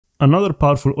Another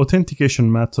powerful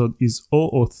authentication method is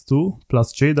OAuth2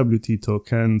 plus JWT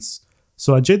tokens.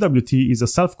 So a JWT is a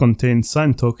self-contained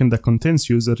signed token that contains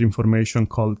user information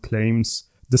called claims.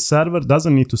 The server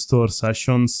doesn't need to store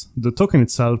sessions, the token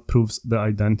itself proves the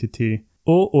identity.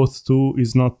 OAuth2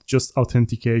 is not just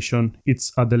authentication,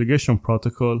 it's a delegation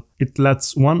protocol. It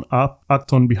lets one app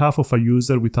act on behalf of a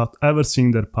user without ever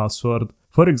seeing their password.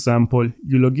 For example,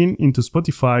 you log into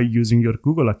Spotify using your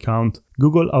Google account,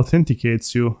 Google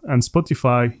authenticates you, and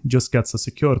Spotify just gets a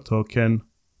secure token.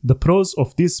 The pros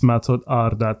of this method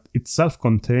are that it's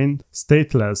self-contained,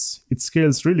 stateless, it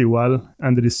scales really well,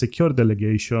 and there is secure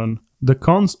delegation. The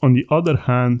cons, on the other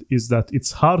hand, is that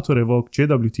it's hard to revoke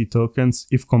JWT tokens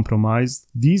if compromised.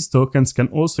 These tokens can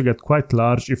also get quite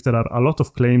large if there are a lot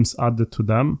of claims added to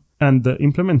them, and the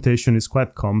implementation is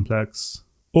quite complex.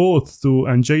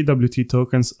 OAuth2 and JWT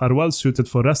tokens are well suited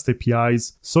for REST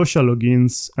APIs, social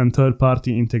logins, and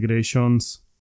third-party integrations.